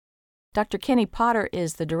Dr. Kenney Potter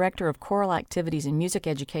is the Director of Choral Activities and Music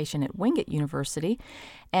Education at Wingate University,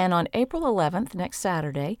 and on April 11th, next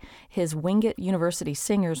Saturday, his Wingate University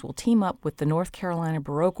Singers will team up with the North Carolina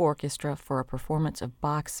Baroque Orchestra for a performance of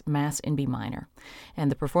Bach's Mass in B minor.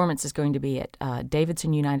 And the performance is going to be at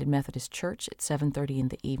Davidson United Methodist Church at 7:30 in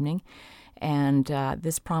the evening, and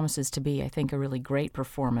this promises to be, I think, a really great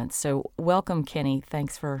performance. So welcome, Kenney.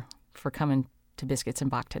 Thanks for coming to Biscuits and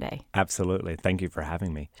Bach today. Absolutely. Thank you for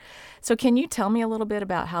having me. So can you tell me a little bit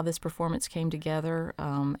about how this performance came together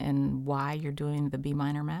and why you're doing the B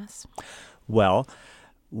minor Mass? Well,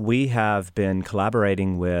 we have been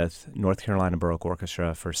collaborating with North Carolina Baroque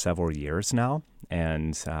Orchestra for several years now,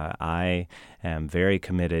 and I am very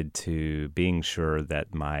committed to being sure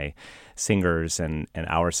that my singers and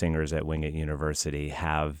our singers at Wingate University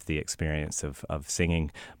have the experience of singing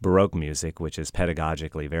Baroque music, which is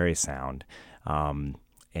pedagogically very sound.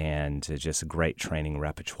 And just great training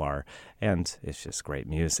repertoire, and it's just great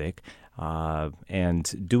music,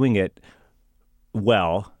 and doing it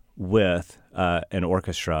well with an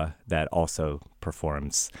orchestra that also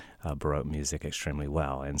performs Baroque music extremely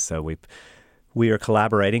well. And so we are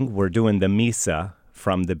collaborating. We're doing the Missa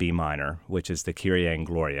from the B minor, which is the Kyrie and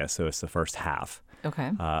Gloria, so it's the first half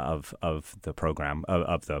of the program,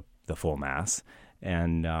 of the full Mass,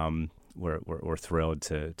 and we're thrilled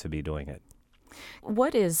to be doing it.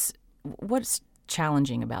 What's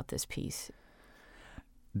challenging about this piece?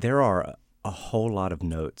 There are a whole lot of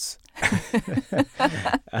notes,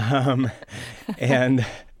 and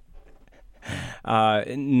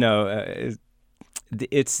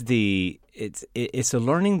it's a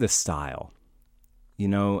learning the style. You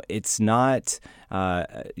know, it's not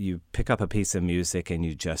you pick up a piece of music and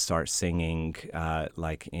you just start singing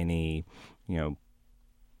like any,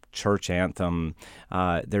 church anthem.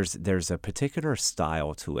 There's a particular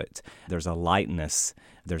style to it. There's a lightness.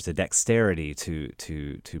 There's a dexterity to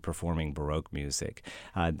performing Baroque music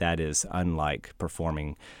that is unlike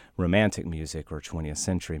performing Romantic music or 20th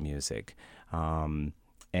century music.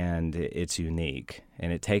 And it's unique.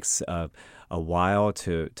 And it takes a while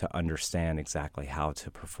to understand exactly how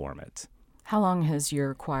to perform it. How long has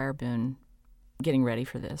your choir been getting ready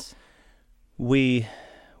for this? We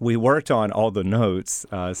worked on all the notes,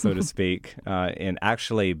 so to speak,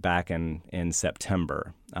 actually back in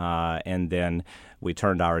September. And then we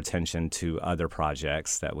turned our attention to other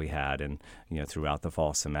projects that we had throughout the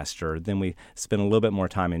fall semester. Then we spent a little bit more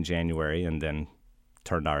time in January and then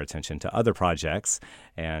turned our attention to other projects.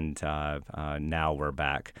 And now we're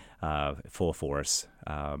back full force,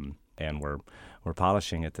 and we're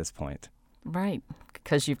polishing at this point. Right,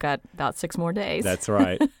 because you've got about 6 more days. That's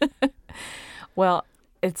right. Well,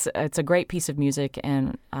 it's a great piece of music,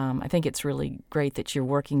 and I think it's really great that you're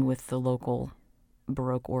working with the local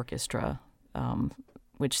Baroque Orchestra,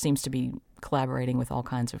 which seems to be collaborating with all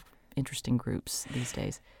kinds of interesting groups these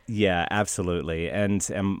days. Yeah, absolutely. And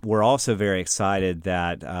we're also very excited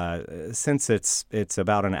that since it's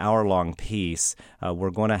about an hour-long piece,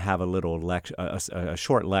 we're going to have a little a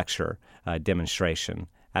short lecture demonstration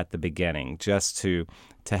at the beginning, just to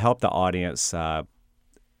help the audience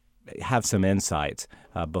have some insight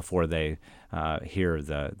before they hear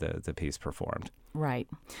the piece performed. Right.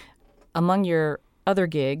 Among your other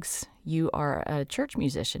gigs, you are a church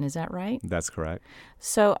musician, is that right? That's correct.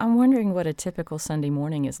 So I'm wondering what a typical Sunday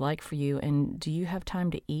morning is like for you, and do you have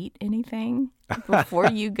time to eat anything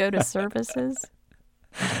before you go to services?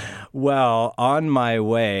 Well, on my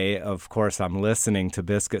way, of course, I'm listening to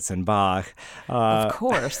Biscuits and Bach. Of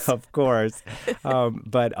course. Of course.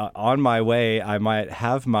 But on my way, I might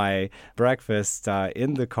have my breakfast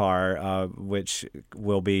in the car, which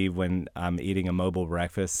will be when I'm eating a mobile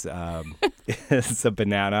breakfast. It's a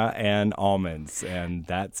banana and almonds, and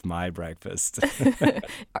that's my breakfast.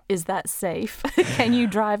 Is that safe? Can you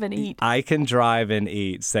drive and eat? I can drive and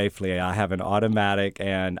eat safely. I have an automatic,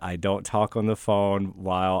 and I don't talk on the phone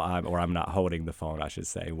I'm not holding the phone, I should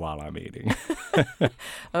say, while I'm eating.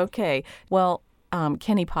 Okay. Well,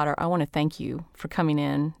 Kenney Potter, I want to thank you for coming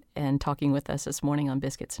in and talking with us this morning on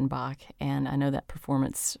Biscuits and Bach. And I know that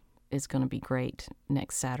performance is going to be great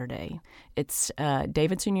next Saturday. It's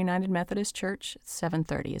Davidson United Methodist Church,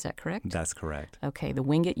 7:30. Is that correct? That's correct. Okay. The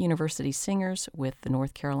Wingate University Singers with the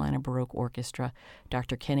North Carolina Baroque Orchestra.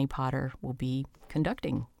 Dr. Kenney Potter will be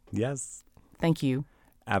conducting. Yes. Thank you.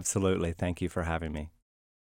 Absolutely. Thank you for having me.